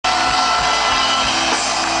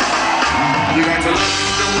You got to let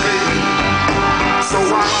me know, baby, so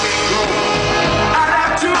I can go. I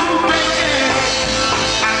like to, baby.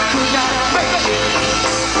 I could not make it.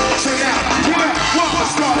 Check it out, yeah, well, I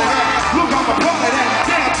started out. Look, I'm a part of that.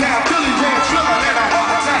 Downtown Philly, where it's feeling in a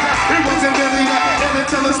heart attack. It wasn't really that, and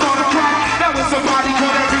until it started crying. That was somebody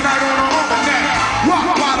caught every night on a almanac. Rock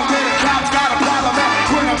bottom where the cops got a problem at.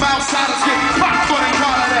 When I'm outside, I get popped for the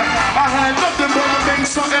car of that. I had nothing but I made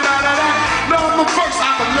something out of that. Now I'm the first,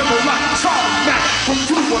 I can live a life. Charlie Mack, from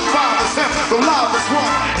 215 is him, the live is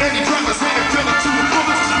one. Any representing Philly to the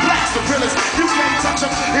fullest. Blacks the realest, you can't touch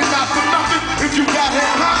them, and not for nothing. If you got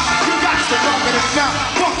hip hop, you got to rock it. If not,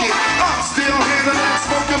 fuck it, I'm still handling,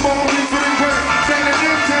 smoking more reefer than bread. Standing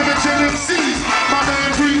in damaging MCs, my man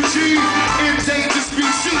Green Cheese, endangered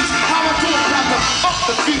species. How I do it, got them up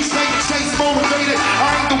the feet, stay chase motivated. I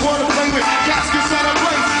ain't the one to play with, caskets that I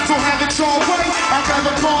blaze. So have it your way, I'd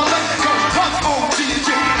rather parlay. Go hunt OG and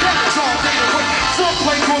get damage all day away. Four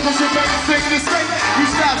play corners and everything to say. You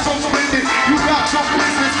stop so splendid, you got your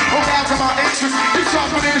business. Oh, down to my interest, you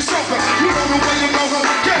sharpen in the shoulder. You know the way you go home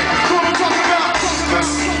again. What I'm talking about?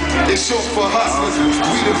 It's short for hustlers.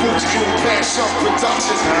 We the roots, you cash up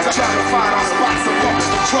productions. Trying to find our spots amongst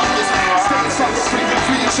the truckers. Staying something free and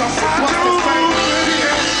free and jump for busters, man.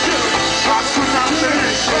 I could not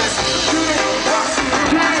finish this.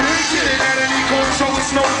 Get it at any court, show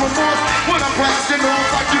it's no remorse. When I'm blasting off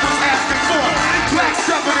like you was asking for. Black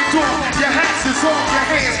seven and door, your hats is off, your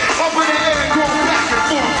hands up in the air and going back and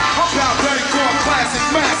forth. I'm about ready for a classic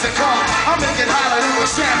massacre. I make it hotter than a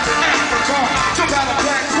shaft in Africa. Jump out a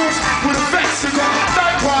black push with a Mexican.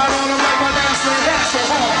 Night ride on the right, my national that's so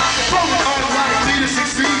hard. Blowing on like me to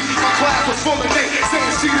succeed. My class was full of Nate,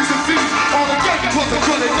 saying cheaters and thieves. All the gang wasn't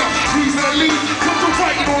good enough. Reason to leave. Put the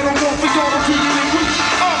writing on the wall for y'all to do it and weak.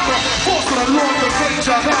 I'm the force of the Lord, the rage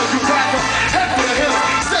of hell, you rapper. Head for the hill,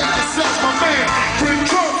 save yourself, my man. Bring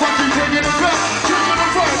drunk, like you ringing the bell. Kicking the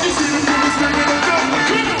run, you see the niggas ringing the bell.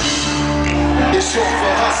 It's short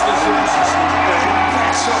for hustlers.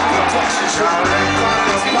 Short productions, y'all.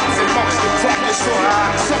 Lots of monks to practice on.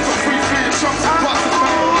 Sucker free, free and chunks and buses,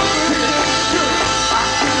 man.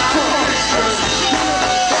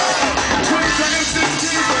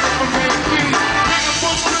 2016, I'm a man, please. Make a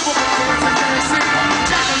full scribble, but it's a guarantee.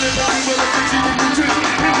 Jack a little bit, but it's a GDP.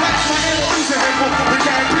 It blacks my enemies and they will be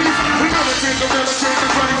guarantees. We never take a real change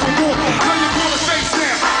is ready for war. Now you call it face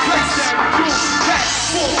down, place down, do that,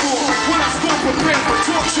 4-4. When I score, prepare for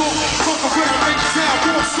torture. Fuck around, make it down,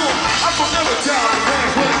 war sore. I'm forever down the man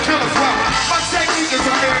with a killer's route. My technique is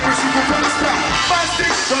a air which you can run a spout. My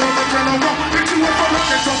stick, don't ever turn around. If you ever look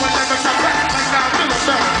at someone, never come back like 9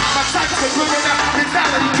 millimeters. My types are living out,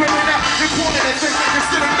 mentality driven out. Important and things like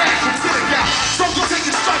consider that, consider out. So you take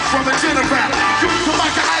your strike from a general. Use the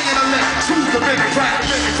mic, I ain't a left. Choose the bigger rap,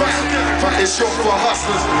 bigger rap. It's short for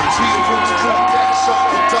hustlers. We the roots, drug cash up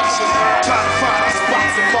productions. Trying to find our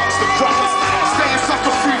spots amongst the brothers. Staying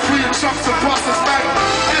sucker free, free and chunks and busters, man.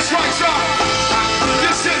 That's right, y'all.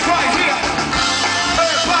 This shit right here.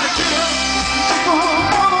 Everybody get up.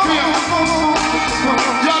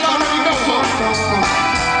 Y'all already know what.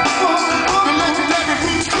 The legendary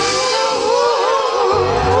roots.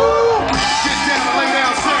 Get down and lay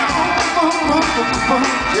down sound.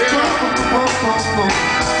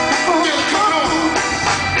 Yeah.